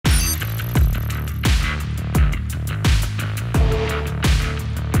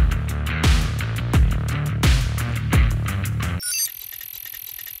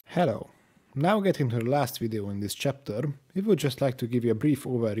Hello. Now getting to the last video in this chapter, we would just like to give you a brief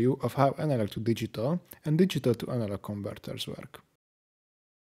overview of how analog to digital and digital to analog converters work.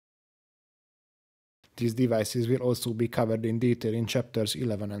 These devices will also be covered in detail in chapters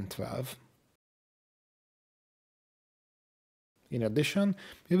 11 and 12. In addition,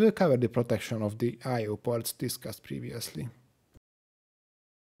 we will cover the protection of the I/O ports discussed previously.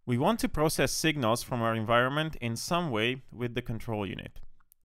 We want to process signals from our environment in some way with the control unit.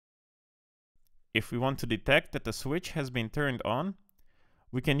 If we want to detect that the switch has been turned on,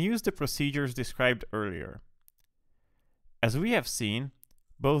 we can use the procedures described earlier. As we have seen,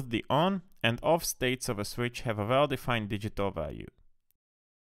 both the on and off states of a switch have a well-defined digital value.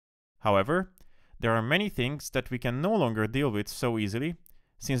 However, there are many things that we can no longer deal with so easily,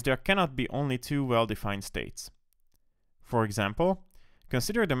 since there cannot be only two well-defined states. For example,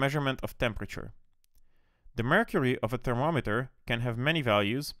 consider the measurement of temperature. The mercury of a thermometer can have many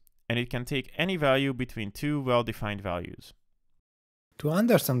values, and it can take any value between two well-defined values. To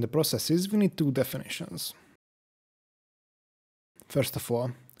understand the processes, we need two definitions. First of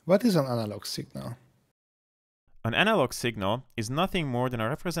all, what is an analog signal? An analog signal is nothing more than a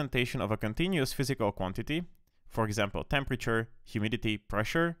representation of a continuous physical quantity, for example temperature, humidity,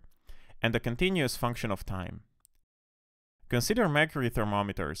 pressure, and a continuous function of time. Consider mercury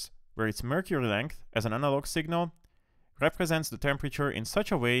thermometers, where its mercury length, as an analog signal, represents the temperature in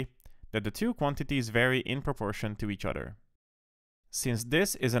such a way that the two quantities vary in proportion to each other. Since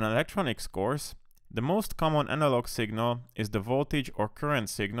this is an electronics course, the most common analog signal is the voltage or current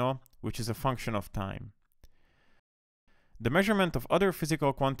signal, which is a function of time. The measurement of other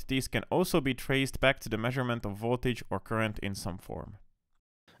physical quantities can also be traced back to the measurement of voltage or current in some form.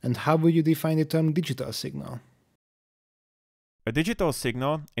 And how would you define the term digital signal? A digital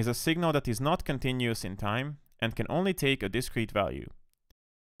signal is a signal that is not continuous in time and can only take a discrete value.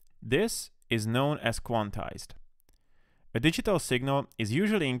 This is known as quantized. A digital signal is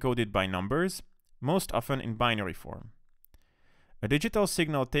usually encoded by numbers, most often in binary form. A digital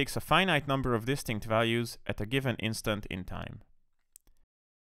signal takes a finite number of distinct values at a given instant in time.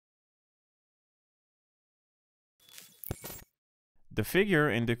 The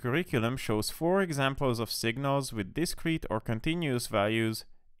figure in the curriculum shows 4 examples of signals with discrete or continuous values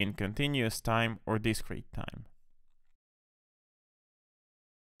in continuous time or discrete time.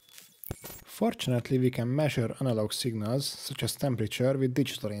 Fortunately, we can measure analog signals, such as temperature, with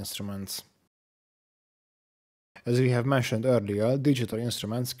digital instruments. As we have mentioned earlier, digital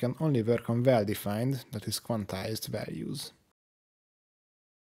instruments can only work on well-defined, that is quantized, values.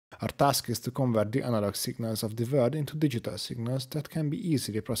 Our task is to convert the analog signals of the world into digital signals that can be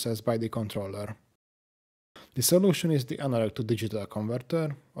easily processed by the controller. The solution is the analog to digital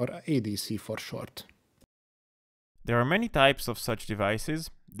converter, or ADC for short. There are many types of such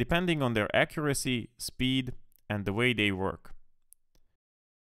devices, depending on their accuracy, speed, and the way they work.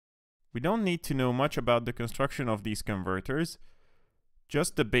 We don't need to know much about the construction of these converters,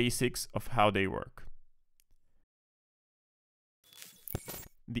 just the basics of how they work.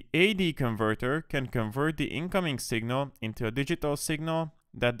 The AD converter can convert the incoming signal into a digital signal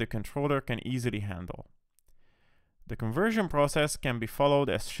that the controller can easily handle. The conversion process can be followed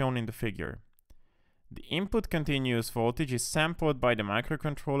as shown in the figure. The input continuous voltage is sampled by the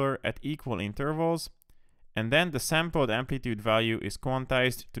microcontroller at equal intervals, and then the sampled amplitude value is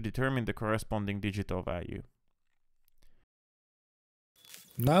quantized to determine the corresponding digital value.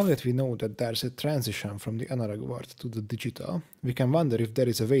 Now that we know that there's a transition from the analog world to the digital, we can wonder if there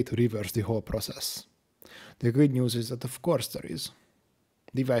is a way to reverse the whole process. The good news is that of course there is.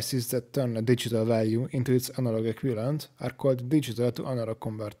 Devices that turn a digital value into its analog equivalent are called digital to analog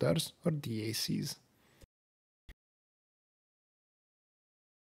converters, or DACs.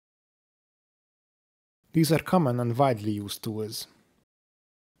 These are common and widely used tools.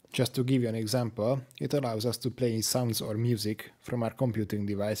 Just to give you an example, it allows us to play sounds or music from our computing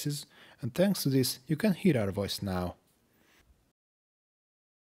devices, and thanks to this, you can hear our voice now.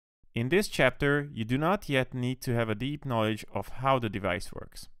 In this chapter, you do not yet need to have a deep knowledge of how the device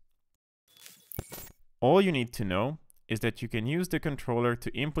works. All you need to know is that you can use the controller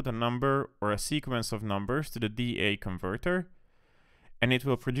to input a number or a sequence of numbers to the DA converter, and it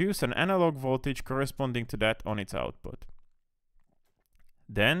will produce an analog voltage corresponding to that on its output.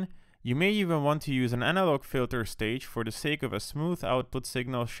 Then, you may even want to use an analog filter stage for the sake of a smooth output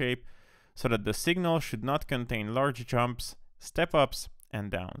signal shape so that the signal should not contain large jumps, step-ups, and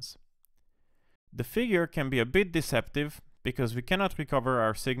downs. The figure can be a bit deceptive because we cannot recover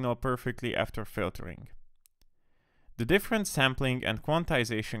our signal perfectly after filtering. The different sampling and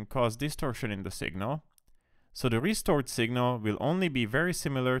quantization cause distortion in the signal, so the restored signal will only be very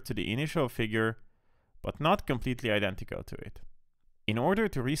similar to the initial figure, but not completely identical to it. In order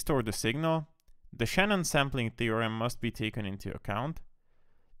to restore the signal, the Shannon sampling theorem must be taken into account.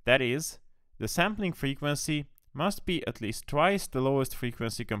 That is, the sampling frequency must be at least twice the lowest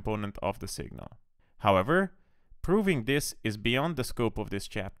frequency component of the signal. However, proving this is beyond the scope of this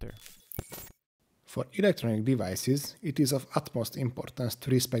chapter. For electronic devices, it is of utmost importance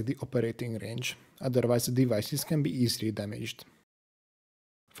to respect the operating range, otherwise the devices can be easily damaged.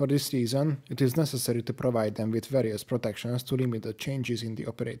 For this reason, it is necessary to provide them with various protections to limit the changes in the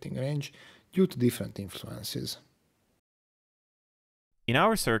operating range due to different influences. In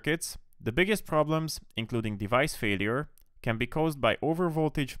our circuits, the biggest problems, including device failure, can be caused by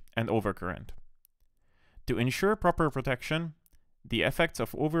overvoltage and overcurrent. To ensure proper protection, the effects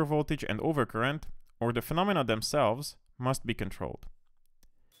of overvoltage and overcurrent, or the phenomena themselves, must be controlled.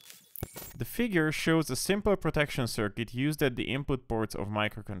 The figure shows a simple protection circuit used at the input ports of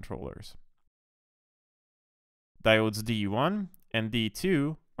microcontrollers. Diodes D1 and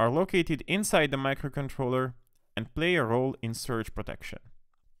D2 are located inside the microcontroller and play a role in surge protection.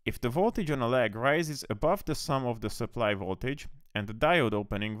 If the voltage on a leg rises above the sum of the supply voltage and the diode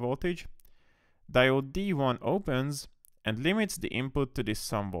opening voltage, diode D1 opens and limits the input to this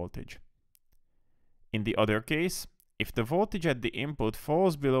sum voltage. In the other case, if the voltage at the input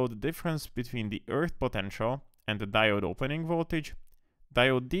falls below the difference between the earth potential and the diode opening voltage,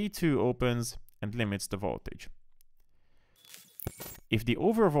 diode D2 opens and limits the voltage. If the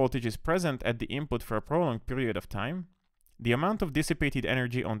overvoltage is present at the input for a prolonged period of time, the amount of dissipated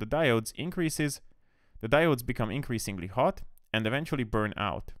energy on the diodes increases, the diodes become increasingly hot, and eventually burn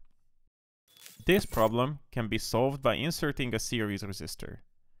out. This problem can be solved by inserting a series resistor.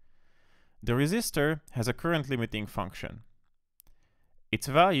 The resistor has a current limiting function. Its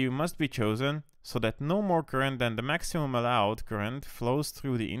value must be chosen so that no more current than the maximum allowed current flows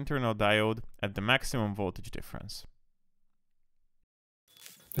through the internal diode at the maximum voltage difference.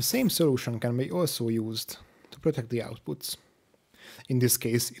 The same solution can be also used to protect the outputs. In this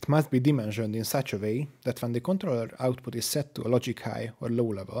case, it must be dimensioned in such a way that when the controller output is set to a logic high or low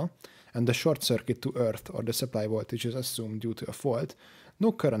level, and the short circuit to earth or the supply voltage is assumed due to a fault,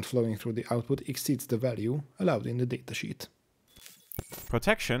 no current flowing through the output exceeds the value allowed in the datasheet.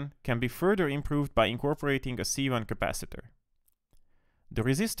 Protection can be further improved by incorporating a C1 capacitor. The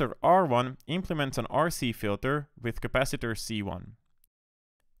resistor R1 implements an RC filter with capacitor C1.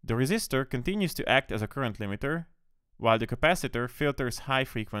 The resistor continues to act as a current limiter, while the capacitor filters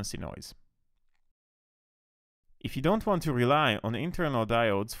high-frequency noise. If you don't want to rely on internal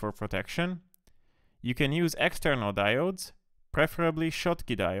diodes for protection, you can use external diodes, preferably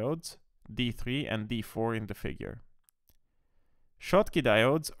Schottky diodes, D3 and D4 in the figure. Schottky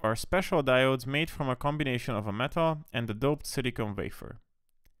diodes are special diodes made from a combination of a metal and a doped silicon wafer.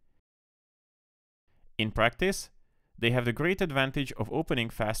 In practice, they have the great advantage of opening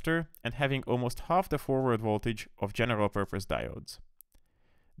faster and having almost half the forward voltage of general-purpose diodes.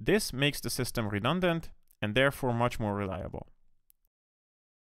 This makes the system redundant and therefore much more reliable.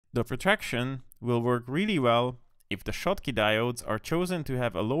 The protection will work really well if the Schottky diodes are chosen to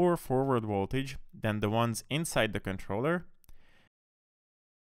have a lower forward voltage than the ones inside the controller,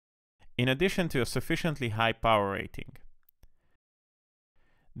 in addition to a sufficiently high power rating.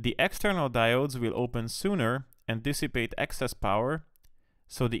 The external diodes will open sooner and dissipate excess power,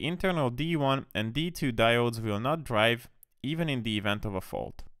 so the internal D1 and D2 diodes will not drive even in the event of a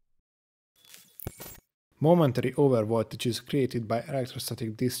fault. Momentary overvoltages created by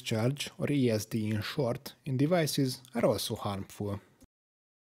electrostatic discharge, or ESD in short, in devices are also harmful.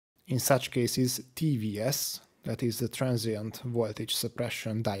 In such cases, TVS, that is the transient voltage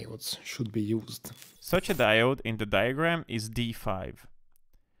suppression diodes, should be used. Such a diode in the diagram is D5.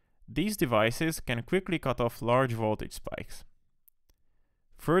 These devices can quickly cut off large voltage spikes.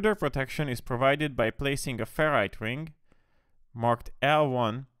 Further protection is provided by placing a ferrite ring, marked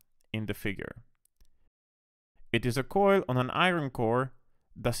L1, in the figure. It is a coil on an iron core,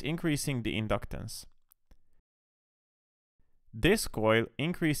 thus increasing the inductance. This coil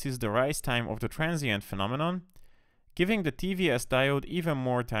increases the rise time of the transient phenomenon, giving the TVS diode even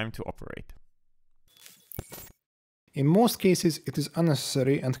more time to operate. In most cases, it is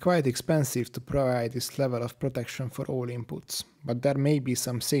unnecessary and quite expensive to provide this level of protection for all inputs, but there may be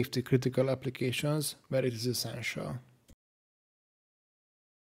some safety-critical applications where it is essential.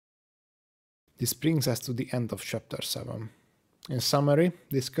 This brings us to the end of Chapter 7. In summary,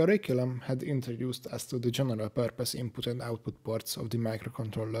 this curriculum had introduced us to the general purpose input and output ports of the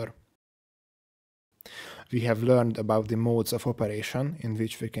microcontroller. We have learned about the modes of operation in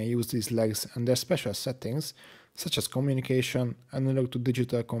which we can use these legs and their special settings, such as communication, analog to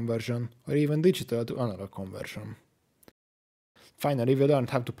digital conversion, or even digital to analog conversion. Finally, we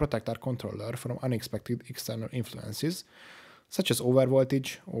learned how to protect our controller from unexpected external influences, such as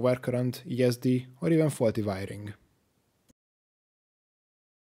overvoltage, overcurrent, ESD, or even faulty wiring.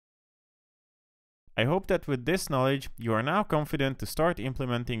 I hope that with this knowledge, you are now confident to start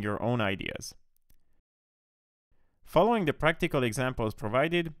implementing your own ideas. Following the practical examples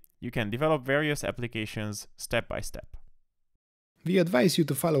provided, you can develop various applications step by step. We advise you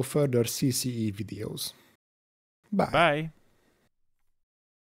to follow further CCE videos. Bye! Bye!